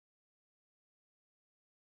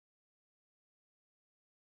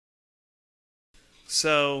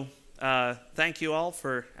So thank you all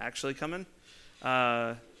for actually coming.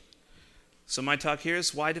 So my talk here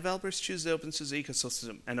is why developers choose the openSUSE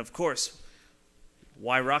ecosystem. And of course,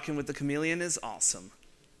 why rocking with the chameleon is awesome.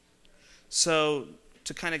 So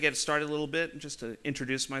to kind of get started a little bit, just to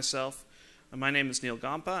introduce myself, my name is Neil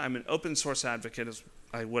Gampa. I'm an open source advocate, is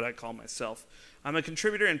what I call myself. I'm a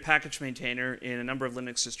contributor and package maintainer in a number of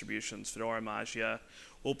Linux distributions, Fedora, Magia,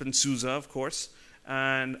 openSUSE, of course.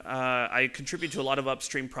 And I contribute to a lot of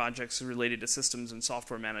upstream projects related to systems and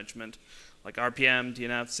software management, like RPM,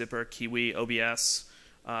 DNF, Zipper, KIWI, OBS,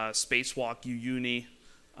 Spacewalk, Uyuni.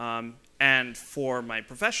 And for my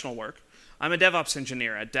professional work, I'm a DevOps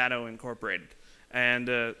engineer at Datto Incorporated.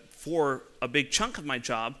 And for a big chunk of my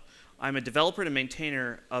job, I'm a developer and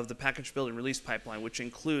maintainer of the package build and release pipeline, which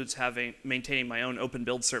includes maintaining my own open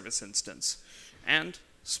build service instance. And,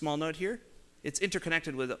 small note here, it's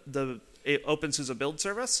interconnected with the openSUSE build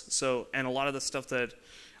service. And a lot of the stuff that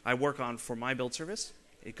I work on for my build service,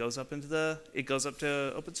 it goes up to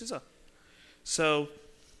openSUSE. So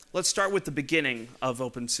let's start with the beginning of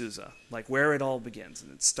openSUSE, like where it all begins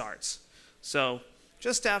and it starts. So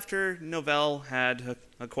just after Novell had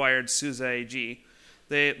acquired SUSE AG,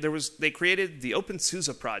 they created the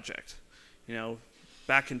openSUSE project,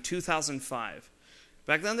 back in 2005.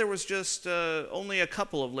 Back then there was just only a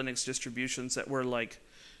couple of Linux distributions that were like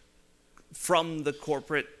from the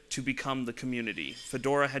corporate to become the community.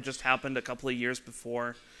 Fedora had just happened a couple of years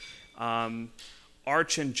before.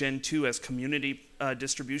 Arch and Gen 2 as community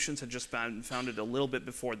distributions had just been founded a little bit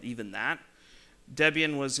before even that.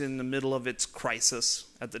 Debian was in the middle of its crisis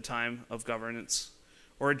at the time of governance,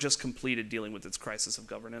 or it just completed dealing with its crisis of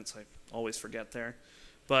governance. I always forget there.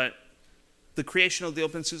 But the creation of the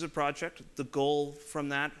openSUSE project, the goal from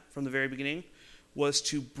that, from the very beginning, was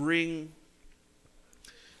to bring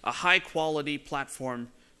a high-quality platform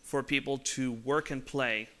for people to work and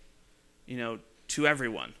play, to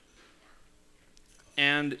everyone.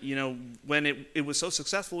 And, when it was so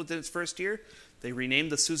successful within its first year, they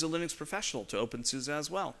renamed the SUSE Linux Professional to openSUSE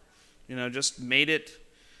as well. Just made it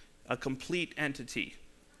a complete entity,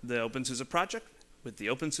 the openSUSE project with the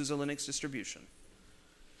openSUSE Linux distribution.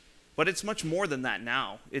 But it's much more than that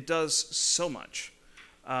now. It does so much.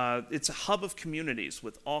 It's a hub of communities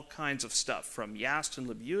with all kinds of stuff, from YAST and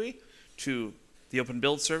libUI to the Open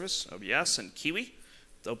Build Service, OBS, and KIWI,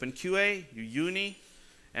 the openQA, Uyuni,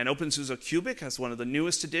 and openSUSE Kubic as one of the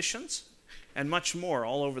newest additions, and much more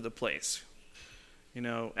all over the place.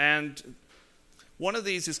 And one of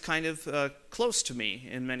these is kind of close to me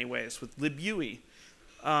in many ways with libUI.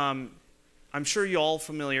 I'm sure you're all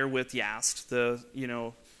familiar with YAST,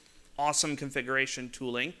 the awesome configuration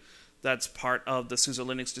tooling that's part of the SUSE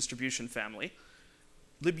Linux distribution family.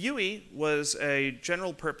 libUI was a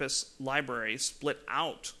general purpose library split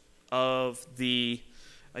out of the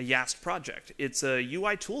YAST project. It's a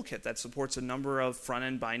UI toolkit that supports a number of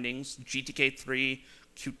front-end bindings, GTK3,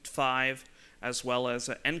 Qt5, as well as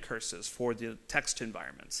ncurses for the text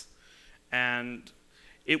environments. And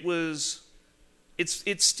it's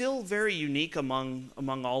still very unique among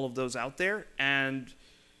all of those out there, and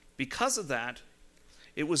because of that,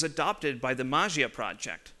 it was adopted by the Magia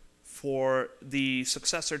project for the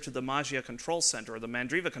successor to the Magia Control Center, or the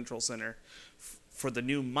Mandriva Control Center, for the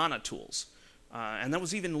new Mana tools. And that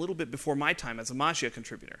was even a little bit before my time as a Magia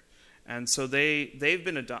contributor. And so they've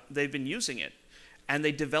been using it, and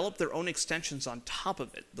they developed their own extensions on top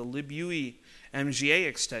of it, the libUI MGA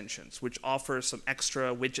extensions, which offer some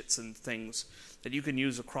extra widgets and things that you can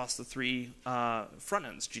use across the three front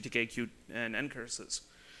ends, GTK, Qt, and ncurses.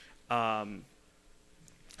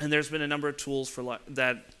 And there's been a number of tools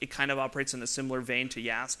that it kind of operates in a similar vein to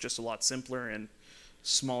YAST, just a lot simpler and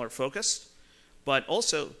smaller focused. But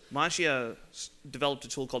also, Magia developed a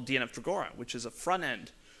tool called DNF Dragora, which is a front end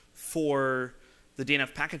for the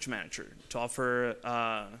DNF package manager to offer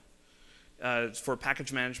for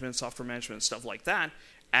package management, software management, stuff like that.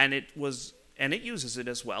 And it uses it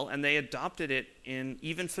as well. And they adopted it in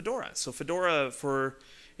even Fedora. So Fedora,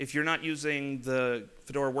 if you're not using the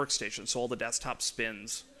Fedora workstation, so all the desktop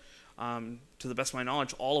spins, to the best of my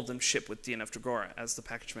knowledge, all of them ship with DNF Dragora as the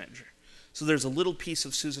package manager. So there's a little piece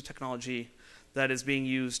of SUSE technology that is being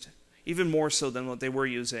used, even more so than what they were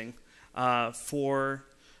using, for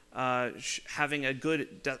having a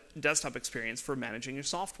good desktop experience for managing your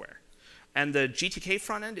software. And the GTK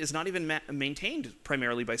front end is not even maintained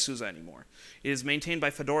primarily by SUSE anymore. It is maintained by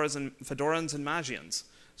Fedorans and Magians.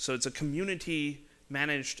 So it's a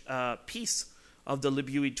community-managed piece of the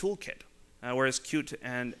libUI toolkit, whereas Qt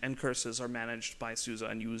and ncurses are managed by SUSE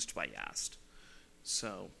and used by YAST.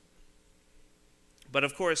 So But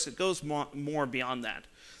of course, it goes more beyond that.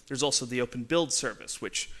 There's also the Open Build service,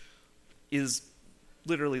 which is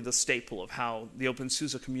literally the staple of how the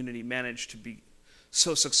openSUSE community managed to be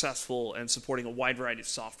so successful and supporting a wide variety of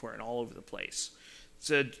software and all over the place.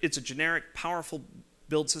 It's a generic, powerful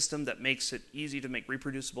build system that makes it easy to make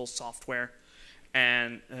reproducible software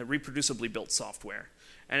and reproducibly built software.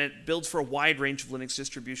 And it builds for a wide range of Linux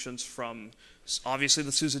distributions, from obviously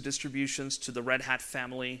the SUSE distributions to the Red Hat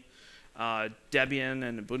family, Debian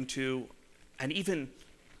and Ubuntu, and even,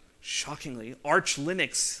 shockingly, Arch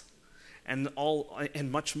Linux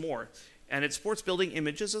and much more. And it supports building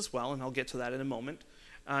images as well, and I'll get to that in a moment.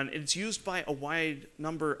 And it's used by a wide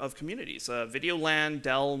number of communities: Videoland,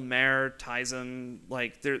 Dell, Mare, Tizen,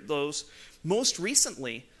 like those. Most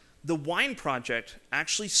recently, the Wine project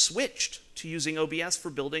actually switched to using OBS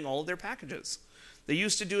for building all of their packages. They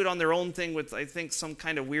used to do it on their own thing with, I think, some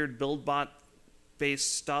kind of weird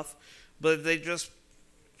BuildBot-based stuff, but they just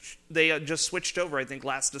switched over, I think,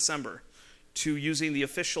 last December to using the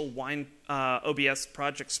official Wine OBS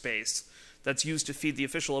project space that's used to feed the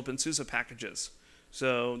official openSUSE packages.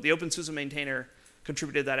 So the openSUSE maintainer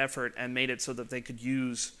contributed that effort and made it so that they could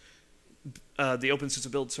use the openSUSE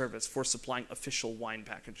build service for supplying official Wine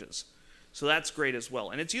packages. So that's great as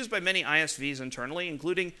well. And it's used by many ISVs internally,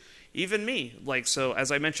 including even me. Like, so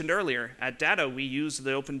as I mentioned earlier, at Datto, we use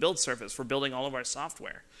the Open Build service for building all of our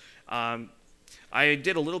software. I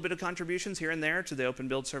did a little bit of contributions here and there to the Open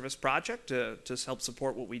Build service project to help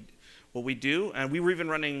support what we do. And we were even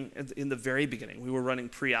running, in the very beginning, we were running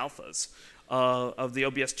pre-alphas of the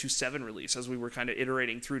OBS 2.7 release as we were kind of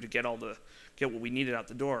iterating through to get what we needed out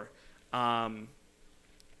the door. Of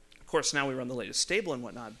course, now we run the latest stable and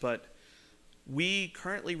whatnot, but we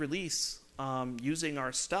currently release using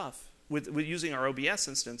our stuff, with using our OBS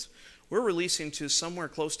instance, we're releasing to somewhere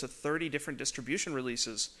close to 30 different distribution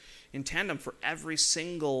releases in tandem for every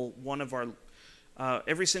single one of the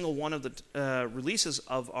releases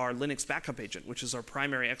of our Linux backup agent, which is our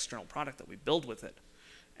primary external product that we build with it.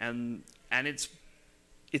 And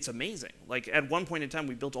it's amazing. Like, at one point in time,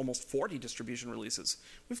 we built almost 40 distribution releases.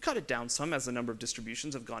 We've cut it down some as the number of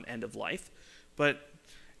distributions have gone end of life, but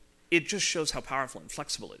it just shows how powerful and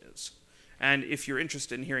flexible it is. And if you're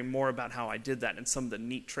interested in hearing more about how I did that and some of the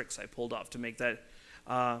neat tricks I pulled off to make that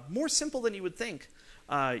more simple than you would think,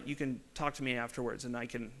 you can talk to me afterwards and I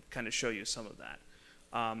can kind of show you some of that.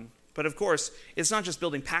 But of course, it's not just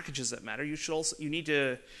building packages that matter.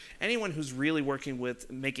 Anyone who's really working with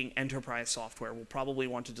making enterprise software will probably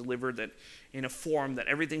want to deliver that in a form that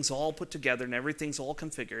everything's all put together and everything's all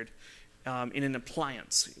configured in an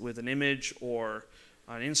appliance with an image or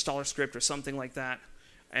an installer script or something like that.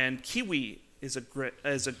 And KIWI is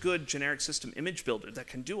a good generic system image builder that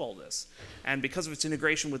can do all this. And because of its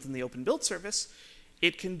integration within the Open Build service,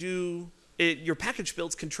 it can do your package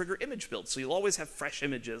builds can trigger image builds, so you'll always have fresh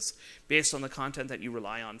images based on the content that you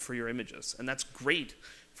rely on for your images. And that's great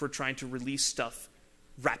for trying to release stuff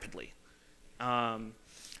rapidly.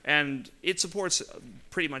 And it supports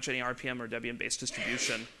pretty much any RPM or Debian-based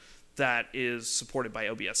distribution that is supported by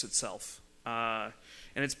OBS itself. And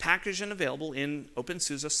it's packaged and available in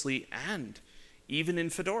openSUSE, SLE, and even in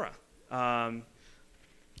Fedora.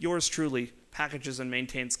 Yours truly packages and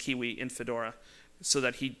maintains KIWI in Fedora so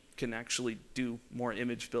that he can actually do more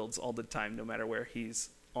image builds all the time, no matter where he's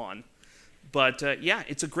on. But yeah,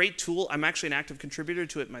 it's a great tool. I'm actually an active contributor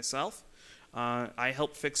to it myself. I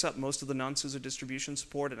help fix up most of the non-SUSE distribution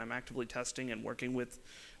support, and I'm actively testing and working with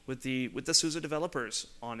the SUSE developers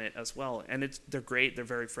on it as well. And they're great. They're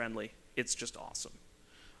very friendly. It's just awesome.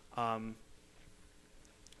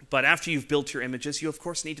 But after you've built your images, you of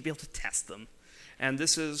course need to be able to test them. And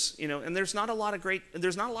this is, and there's not a lot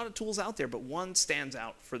of tools out there, but one stands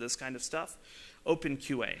out for this kind of stuff: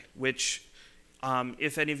 openQA, which,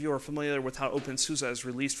 if any of you are familiar with how openSUSE is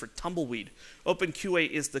released for Tumbleweed, openQA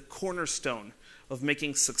is the cornerstone of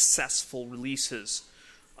making successful releases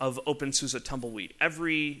of openSUSE Tumbleweed.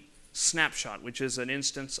 Every snapshot, which is an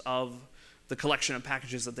instance of the collection of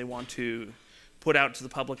packages that they want to put out to the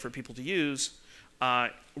public for people to use,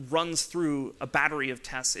 runs through a battery of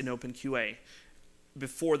tests in openQA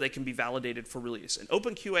before they can be validated for release. And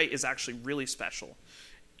openQA is actually really special.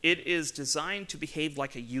 It is designed to behave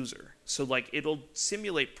like a user. So like it'll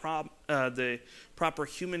simulate the proper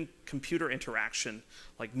human-computer interaction,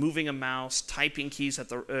 like moving a mouse, typing keys at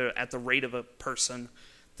the rate of a person,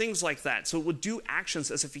 things like that. So it would do actions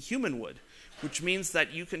as if a human would, which means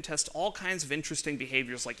that you can test all kinds of interesting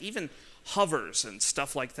behaviors, like even hovers and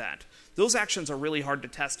stuff like that. Those actions are really hard to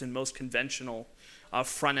test in most conventional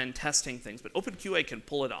front-end testing things, but openQA can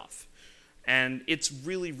pull it off. And it's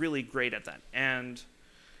really, really great at that. And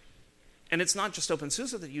and it's not just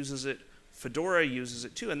openSUSE that uses it. Fedora uses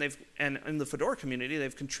it too, and in the Fedora community,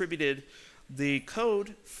 they've contributed the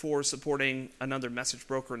code for supporting another message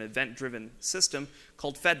broker and event-driven system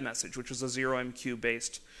called FedMessage, which is a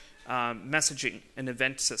 0MQ-based messaging and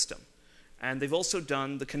event system. And they've also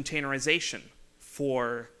done the containerization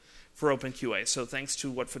for openQA. So thanks to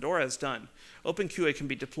what Fedora has done, openQA can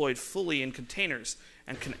be deployed fully in containers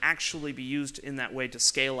and can actually be used in that way to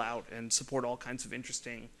scale out and support all kinds of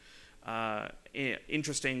interesting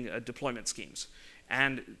deployment schemes.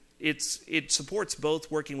 And it supports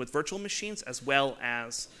both working with virtual machines as well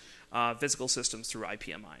as physical systems through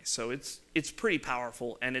IPMI. So it's pretty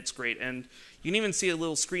powerful and it's great. And you can even see a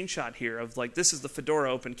little screenshot here of like, this is the Fedora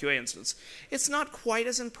openQA instance. It's not quite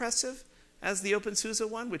as impressive as the openSUSE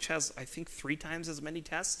one, which has, I think, 3 times as many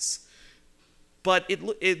tests. But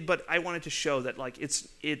but I wanted to show that like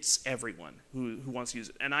it's everyone who wants to use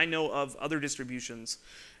it. And I know of other distributions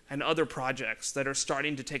and other projects that are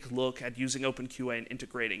starting to take a look at using openQA and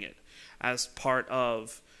integrating it as part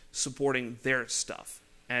of supporting their stuff.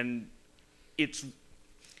 And it's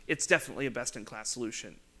definitely a best-in-class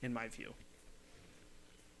solution, in my view.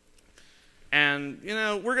 And, you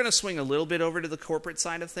know, we're going to swing a little bit over to the corporate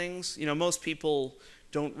side of things. You know, most people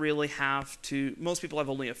don't really have to, most people have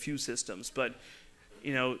only a few systems, but,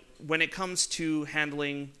 you know, when it comes to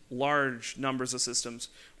handling large numbers of systems,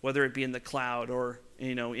 whether it be in the cloud or,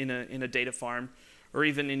 you know, in a data farm, or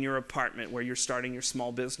even in your apartment where you're starting your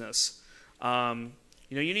small business, you know,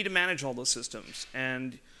 you need to manage all those systems.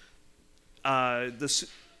 And the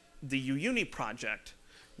Uyuni project,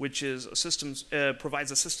 which is a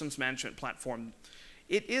provides a systems management platform.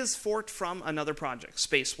 It is forked from another project,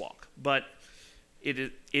 Spacewalk, but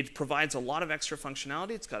it provides a lot of extra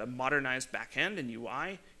functionality. It's got a modernized backend and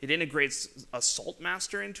UI. It integrates a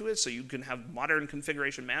Saltmaster into it, so you can have modern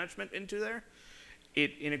configuration management into there.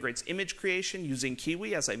 It integrates image creation using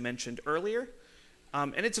KIWI, as I mentioned earlier,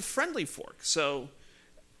 and it's a friendly fork. So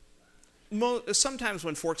sometimes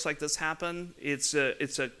when forks like this happen, it's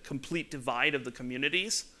a complete divide of the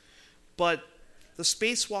communities. But the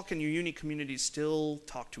Spacewalk and Uyuni communities still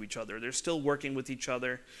talk to each other. They're still working with each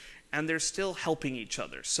other, and they're still helping each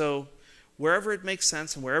other. So wherever it makes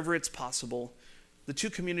sense and wherever it's possible, the two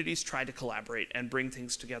communities try to collaborate and bring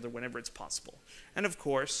things together whenever it's possible. And of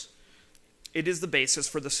course, it is the basis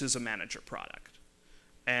for the SUSE Manager product.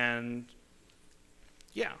 And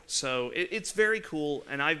yeah, so it's very cool,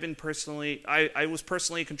 and I've been personally, I was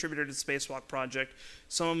personally a contributor to the Spacewalk project.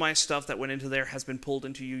 Some of my stuff that went into there has been pulled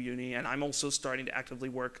into Uyuni, and I'm also starting to actively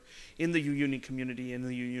work in the Uyuni community, in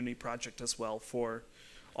the Uyuni project as well, for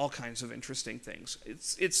all kinds of interesting things.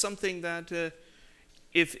 It's something that,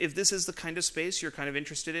 if this is the kind of space you're kind of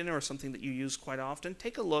interested in or something that you use quite often,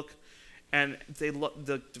 take a look, and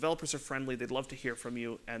the developers are friendly, they'd love to hear from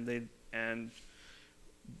you, and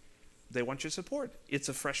they want your support. It's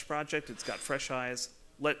a fresh project. It's got fresh eyes.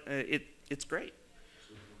 It's great.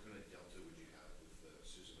 So what kind of delta would you have with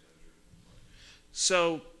SUSE Manager?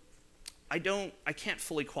 So I can't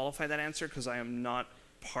fully qualify that answer because I am not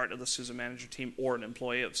part of the SUSE Manager team or an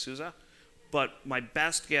employee of SUSE. But my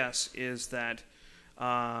best guess is that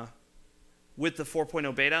with the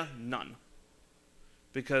 4.0 beta, none.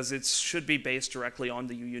 Because it should be based directly on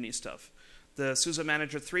the Uyuni stuff. The SUSE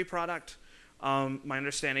Manager 3 product, my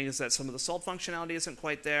understanding is that some of the salt functionality isn't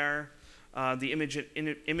quite there. The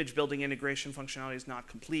image building integration functionality is not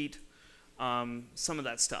complete. Some of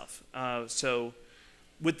that stuff. So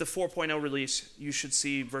with the 4.0 release, you should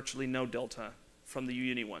see virtually no delta from the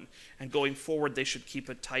Uyuni one. And going forward, they should keep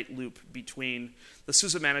a tight loop between the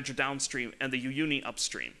SUSE Manager downstream and the Uyuni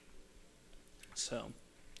upstream. So,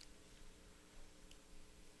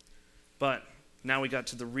 but now we got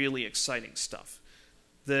to the really exciting stuff.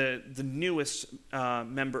 The newest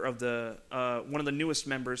member of the one of the newest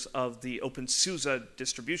members of the openSUSE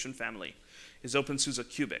distribution family is openSUSE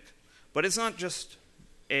Kubic, but it's not just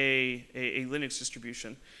a Linux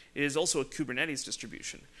distribution. It is also a Kubernetes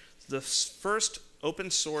distribution. It's the first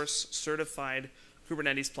open source certified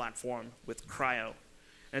Kubernetes platform with Cryo,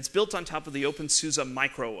 and it's built on top of the openSUSE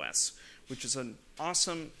MicroOS, which is an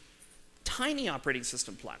awesome, tiny operating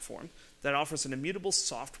system platform that offers an immutable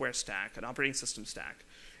software stack, an operating system stack,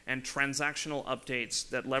 and transactional updates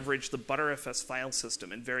that leverage the Btrfs file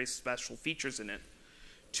system and very special features in it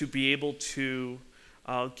to be able to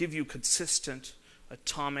give you consistent,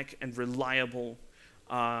 atomic, and reliable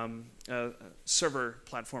server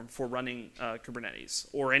platform for running Kubernetes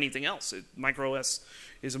or anything else. MicroOS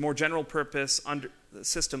is a more general purpose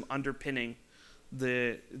system underpinning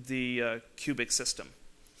the Kubic system.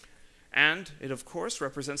 And it, of course,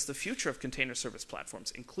 represents the future of container service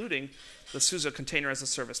platforms, including the SUSE Container as a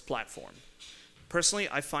Service platform. Personally,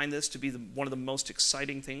 I find this to be one of the most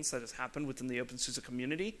exciting things that has happened within the openSUSE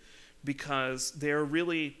community, because they're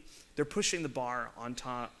pushing the bar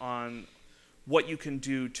on what you can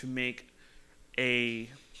do to make a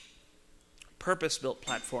purpose-built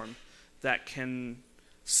platform that can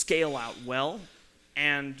scale out well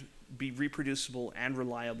and be reproducible and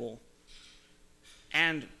reliable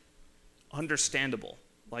and understandable.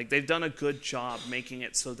 Like, they've done a good job making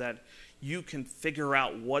it so that you can figure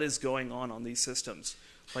out what is going on these systems.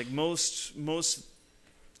 Like, most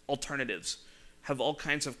alternatives have all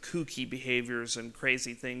kinds of kooky behaviors and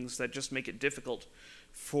crazy things that just make it difficult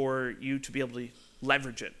for you to be able to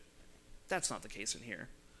leverage it. That's not the case in here.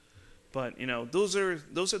 But, you know, those are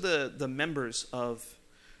the members of,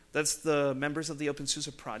 that's the members of the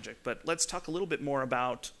openSUSE project. But let's talk a little bit more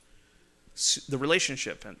about the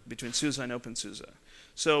relationship between SUSE and openSUSE.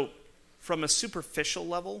 So from a superficial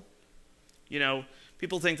level, you know,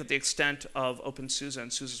 people think that the extent of openSUSE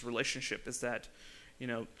and SUSE's relationship is that, you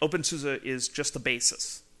know, openSUSE is just the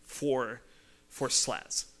basis for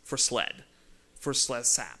SLED,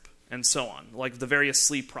 SAP, and so on, like the various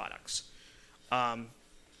SLE products.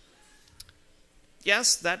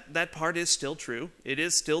 Yes, that part is still true. It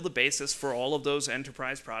is still the basis for all of those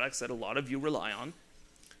enterprise products that a lot of you rely on.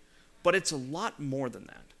 But it's a lot more than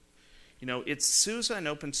that. You know, it's SUSE and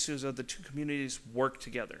openSUSE, the two communities work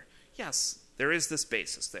together. Yes, there is this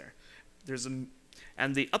basis there.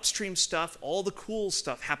 And the upstream stuff, all the cool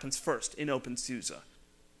stuff happens first in openSUSE.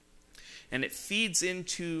 And it feeds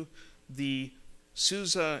into the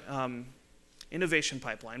SUSE innovation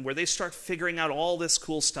pipeline, where they start figuring out all this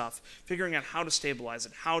cool stuff, figuring out how to stabilize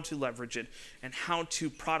it, how to leverage it, and how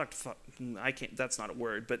to that's not a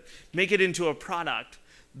word, but make it into a product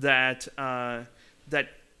that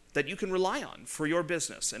you can rely on for your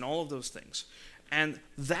business and all of those things. And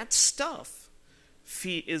that stuff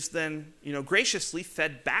is then, you know, graciously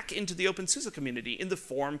fed back into the openSUSE community in the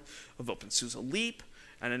form of openSUSE Leap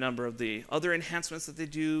and a number of the other enhancements that they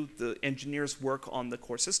do. The engineers work on the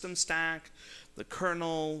core system stack, the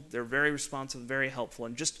kernel. They're very responsive, very helpful,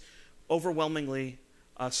 and just overwhelmingly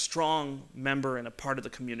a strong member and a part of the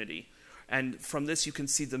community. And from this, you can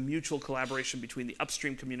see the mutual collaboration between the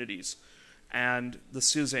upstream communities and the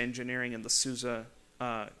SUSE engineering and the SUSE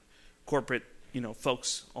corporate, you know,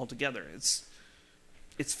 folks all together. It's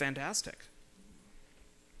fantastic.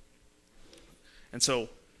 And so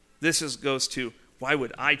this goes to, why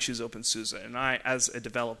would I choose openSUSE? And I, as a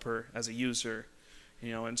developer, as a user,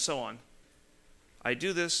 you know, and so on. I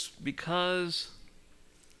do this because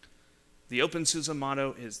the openSUSE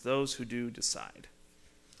motto is those who do decide.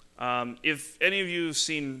 If any of you have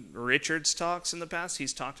seen Richard's talks in the past,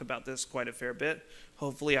 he's talked about this quite a fair bit.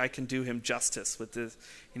 Hopefully I can do him justice with this,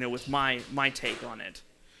 you know, with my take on it.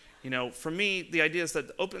 You know, for me, the idea is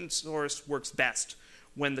that open source works best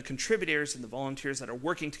when the contributors and the volunteers that are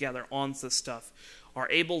working together on this stuff are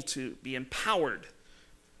able to be empowered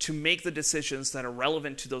to make the decisions that are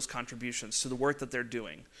relevant to those contributions, to the work that they're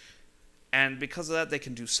doing. And because of that,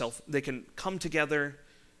 they can come together,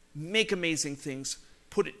 make amazing things,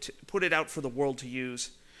 put it out for the world to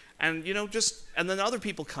use, and, you know, and then other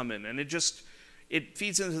people come in, and it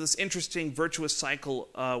feeds into this interesting virtuous cycle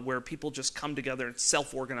where people just come together and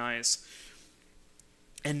self-organize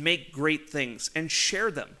and make great things and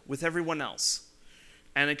share them with everyone else.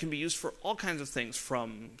 And it can be used for all kinds of things,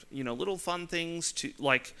 from, you know, little fun things to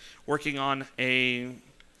like working on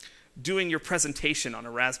doing your presentation on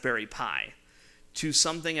a Raspberry Pi, to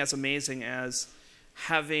something as amazing as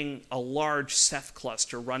having a large Ceph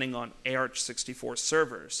cluster running on ARch64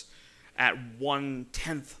 servers at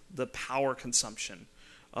 1/10 the power consumption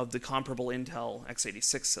of the comparable Intel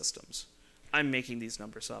x86 systems. I'm making these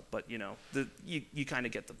numbers up, but, you know, you kind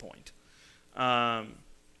of get the point.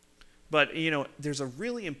 But, you know, there's a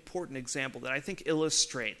really important example that I think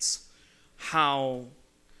illustrates how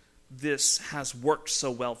this has worked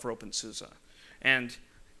so well for openSUSE. And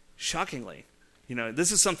shockingly, you know,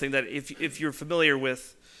 this is something that if you're familiar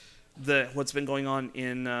with what's been going on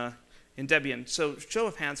in Debian. So show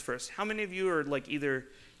of hands first. How many of you are like either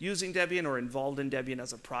using Debian or involved in Debian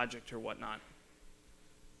as a project or whatnot?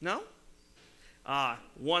 No?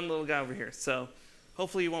 One little guy over here. So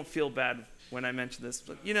hopefully you won't feel bad when I mention this.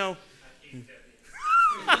 But, you know,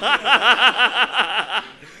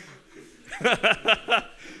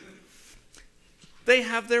 they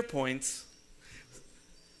have their points.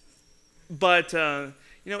 But, you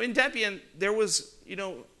know, in Debian, there was, you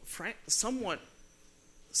know, somewhat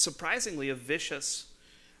surprisingly a vicious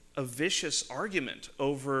argument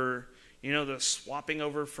over, You know, the swapping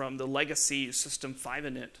over from the legacy System 5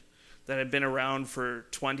 init that had been around for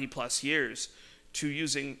 20 plus years to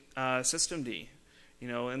using systemd. You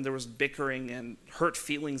know, and there was bickering and hurt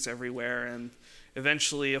feelings everywhere, and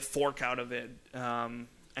eventually a fork out of it,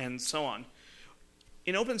 and so on.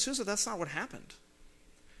 In openSUSE, that's not what happened.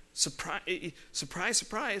 Surprise,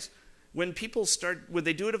 surprise. When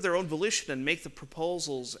they do it of their own volition and make the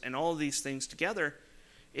proposals and all of these things together,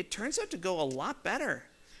 it turns out to go a lot better.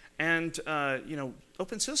 And you know,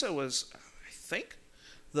 openSUSE was, I think,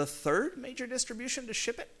 the third major distribution to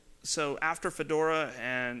ship it. So after Fedora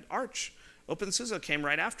and Arch, openSUSE came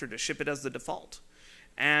right after to ship it as the default.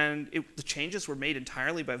 And the changes were made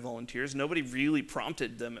entirely by volunteers. Nobody really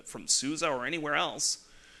prompted them from SUSE or anywhere else.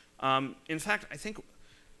 In fact, I think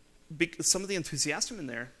some of the enthusiasm in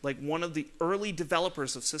there, like one of the early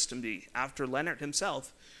developers of systemd, after Leonard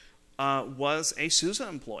himself, was a SUSE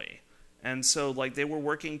employee. And so like they were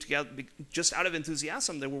working together, just out of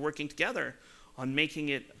enthusiasm, they were working together on making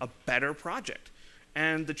it a better project.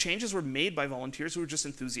 And the changes were made by volunteers who were just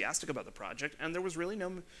enthusiastic about the project, and there was really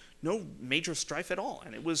no major strife at all,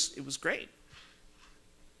 and it was great.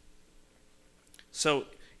 So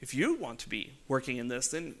if you want to be working in this,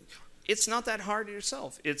 then it's not that hard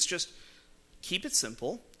yourself. It's just keep it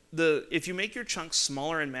simple. If you make your chunks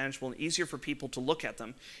smaller and manageable and easier for people to look at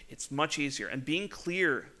them, it's much easier. And being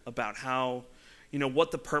clear about how, you know,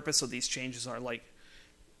 what the purpose of these changes are, like,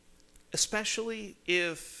 especially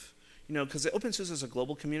if, you know, because openSUSE is a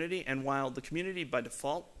global community, and while the community by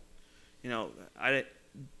default, you know,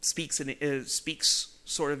 speaks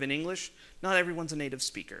sort of in English, not everyone's a native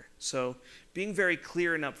speaker. So being very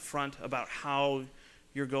clear and upfront about how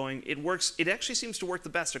you're going, it actually seems to work the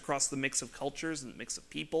best across the mix of cultures and the mix of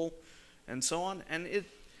people and so on. And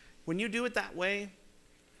when you do it that way,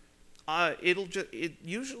 it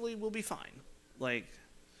usually will be fine. But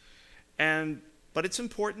it's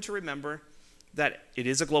important to remember that it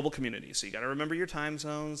is a global community. So you got to remember your time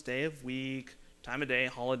zones, day of week, time of day,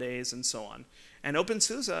 holidays, and so on. And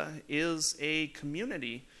openSUSE is a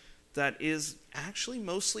community that is actually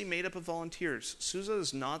mostly made up of volunteers. SUSE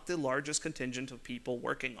is not the largest contingent of people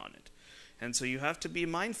working on it. And so you have to be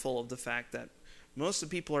mindful of the fact that most of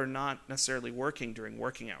the people are not necessarily working during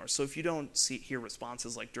working hours. So if you don't hear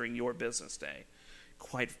responses like during your business day,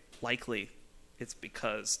 quite likely it's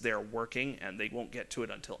because they're working and they won't get to it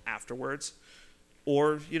until afterwards.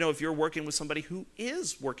 Or, you know, if you're working with somebody who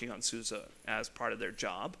is working on SUSE as part of their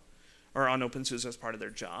job, or on openSUSE as part of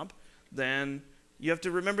their job, then you have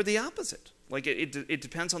to remember the opposite. Like, it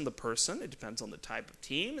depends on the person, it depends on the type of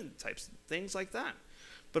team, and types of things like that.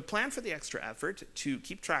 But plan for the extra effort to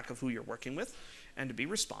keep track of who you're working with, and to be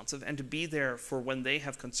responsive, and to be there for when they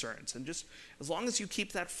have concerns. And just as long as you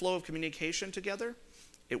keep that flow of communication together,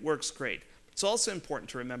 it works great. It's also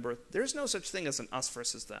important to remember there's no such thing as an us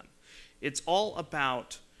versus them. It's all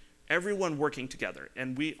about everyone working together.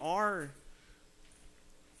 And we are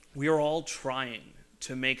all trying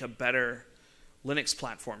to make a better Linux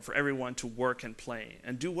platform for everyone to work and play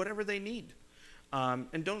and do whatever they need.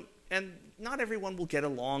 And not everyone will get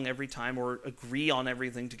along every time or agree on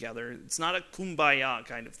everything together. It's not a kumbaya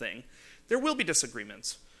kind of thing. There will be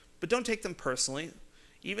disagreements, but don't take them personally.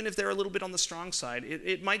 Even if they're a little bit on the strong side,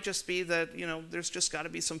 it might just be that, you know, there's just got to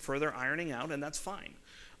be some further ironing out, and that's fine.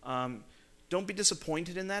 Don't be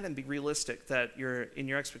disappointed in that, and be realistic that in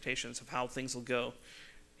your expectations of how things will go.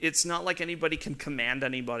 It's not like anybody can command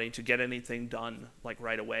anybody to get anything done like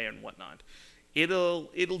right away and whatnot.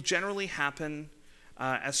 It'll generally happen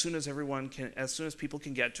as soon as people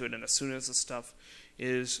can get to it, and as soon as the stuff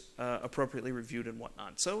is appropriately reviewed and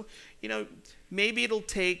whatnot. So, you know, maybe it'll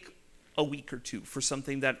take a week or two for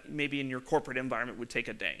something that maybe in your corporate environment would take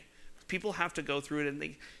a day. People have to go through it, and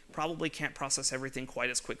they probably can't process everything quite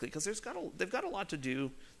as quickly because they've got a lot to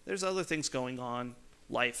do. There's other things going on,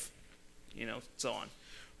 life, you know, so on.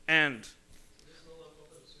 And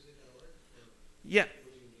yeah,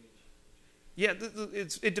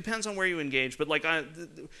 it depends on where you engage. But like,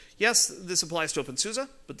 yes, this applies to openSUSE,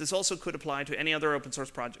 but this also could apply to any other open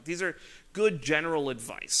source project. These are good general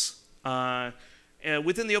advice.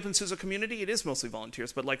 Within the openSUSE community, it is mostly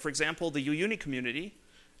volunteers. But like, for example, the Uyuni community,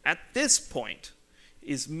 at this point,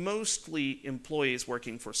 is mostly employees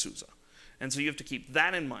working for SUSE. And so you have to keep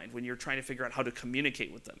that in mind when you're trying to figure out how to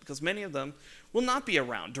communicate with them, because many of them will not be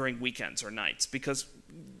around during weekends or nights because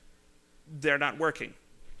they're not working.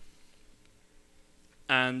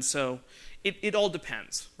 And so it all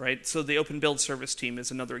depends, right? So the Open Build Service team is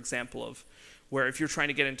another example of where if you're trying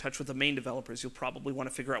to get in touch with the main developers, you'll probably want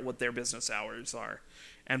to figure out what their business hours are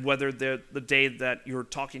and whether the day that you're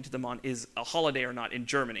talking to them on is a holiday or not in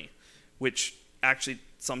Germany, which actually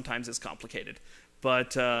sometimes is complicated.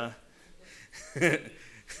 But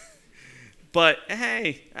but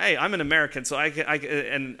hey, I'm an American, so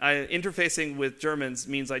interfacing with Germans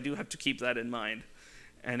means I do have to keep that in mind.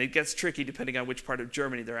 And it gets tricky depending on which part of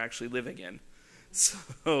Germany they're actually living in.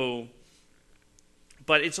 So,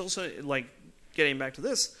 but it's also, like, getting back to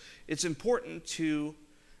this, it's important to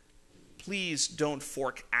please don't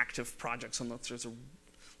fork active projects unless there's a,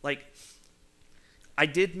 like, I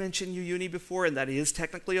did mention Uyuni before, and that is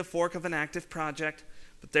technically a fork of an active project,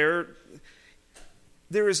 but there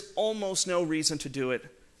is almost no reason to do it,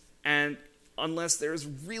 and unless there's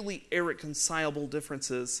really irreconcilable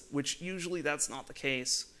differences, which usually that's not the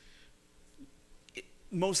case,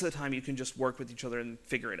 most of the time you can just work with each other and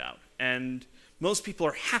figure it out. And most people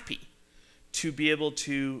are happy to be able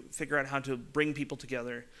to figure out how to bring people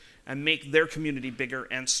together and make their community bigger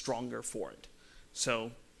and stronger for it.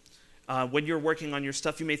 So when you're working on your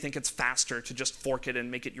stuff, you may think it's faster to just fork it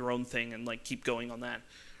and make it your own thing and like keep going on that.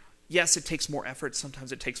 Yes, it takes more effort.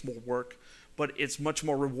 Sometimes it takes more work, but it's much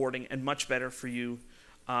more rewarding and much better for you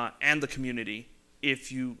and the community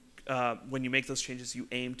if you, when you make those changes, you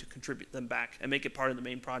aim to contribute them back and make it part of the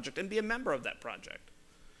main project and be a member of that project.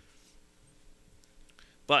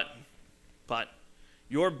 But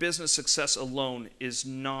your business success alone is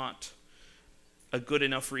not a good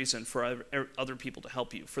enough reason for other people to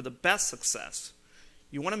help you. For the best success,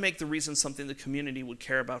 you want to make the reason something the community would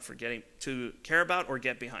care about or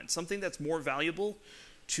get behind. Something that's more valuable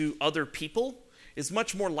to other people is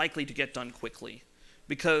much more likely to get done quickly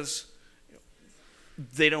because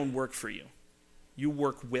they don't work for you. You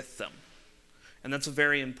work with them. And that's a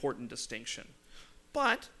very important distinction.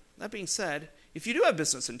 But, that being said, if you do have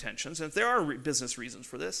business intentions, and if there are business reasons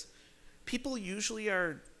for this, people usually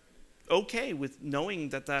are okay with knowing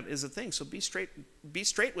that that is a thing. So be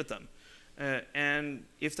straight with them. And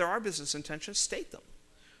if there are business intentions, state them.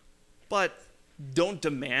 But don't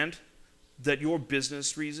demand that your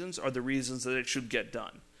business reasons are the reasons that it should get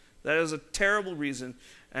done. That is a terrible reason,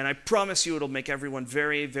 and I promise you it'll make everyone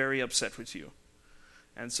very, very upset with you.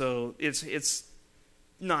 And so it's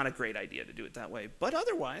not a great idea to do it that way. But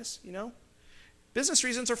otherwise, business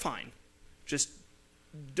reasons are fine. Just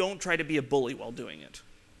don't try to be a bully while doing it.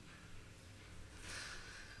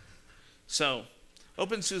 So,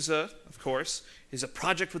 openSUSE, of course, is a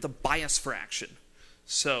project with a bias for action.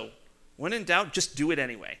 So, when in doubt, just do it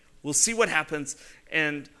anyway. We'll see what happens,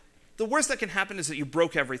 and the worst that can happen is that you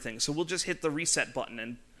broke everything, so we'll just hit the reset button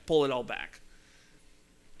and pull it all back.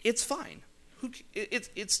 It's fine.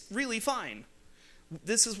 It's really fine.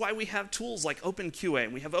 This is why we have tools like openQA,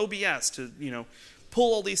 and we have OBS to,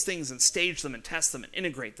 pull all these things and stage them and test them and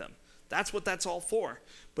integrate them. That's what that's all for.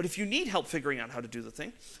 But if you need help figuring out how to do the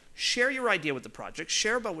thing, share your idea with the project,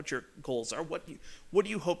 share about what your goals are, what do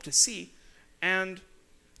you hope to see, and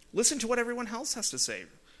listen to what everyone else has to say,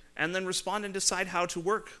 and then respond and decide how to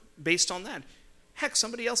work based on that. Heck,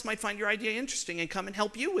 somebody else might find your idea interesting and come and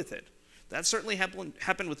help you with it. That certainly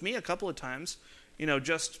happened with me a couple of times,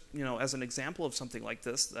 as an example of something like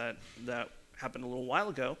this that happened a little while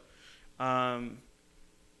ago. I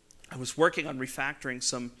was working on refactoring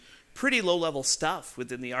some pretty low-level stuff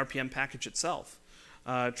within the RPM package itself,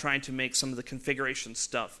 trying to make some of the configuration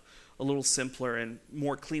stuff a little simpler and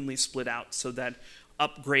more cleanly split out so that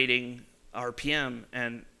upgrading RPM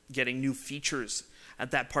and getting new features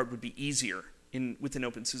at that part would be easier within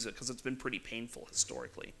openSUSE because it's been pretty painful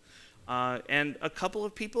historically. And a couple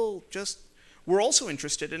of people just were also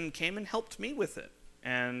interested and came and helped me with it.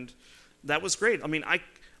 And that was great. I mean, I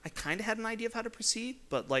kind of had an idea of how to proceed,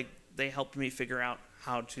 but they helped me figure out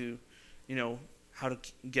how to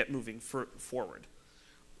get moving forward.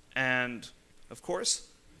 And of course,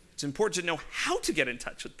 it's important to know how to get in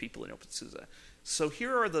touch with people in openSUSE. So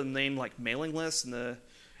here are the main mailing lists and the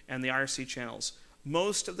IRC channels.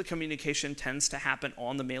 Most of the communication tends to happen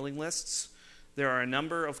on the mailing lists. There are a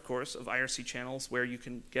number, of course, of IRC channels where you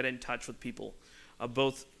can get in touch with people,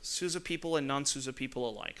 both SUSE people and non-SUSE people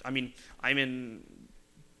alike. I mean, I'm in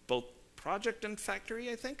both project and factory,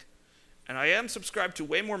 I think. And I am subscribed to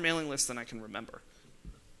way more mailing lists than I can remember.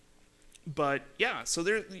 But yeah, so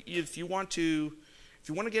if you want to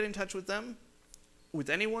get in touch with them, with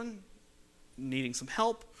anyone needing some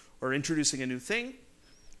help or introducing a new thing,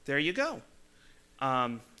 there you go.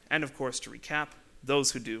 And of course, to recap,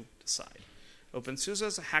 those who do decide. openSUSE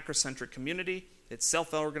is a hacker-centric community. It's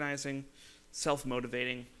self-organizing,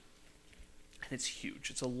 self-motivating, and it's huge.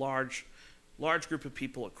 It's a large group of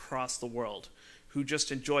people across the world who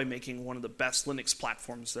just enjoy making one of the best Linux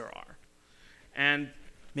platforms there are. And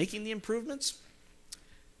making the improvements,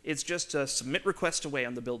 it's just a submit request away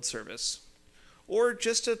on the build service. or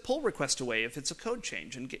just a pull request away if it's a code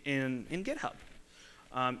change in GitHub.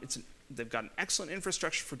 They've got an excellent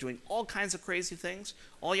infrastructure for doing all kinds of crazy things.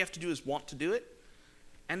 All you have to do is want to do it.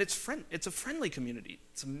 And it's a friendly community.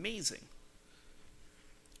 It's amazing.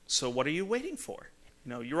 So what are you waiting for?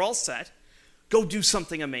 You're all set. Go do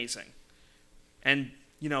something amazing. And,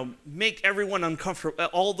 make everyone uncomfortable,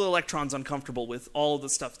 all the electrons uncomfortable with all of the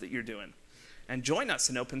stuff that you're doing. And join us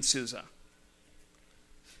in openSUSE.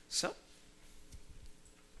 So,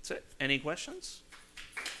 that's it. Any questions?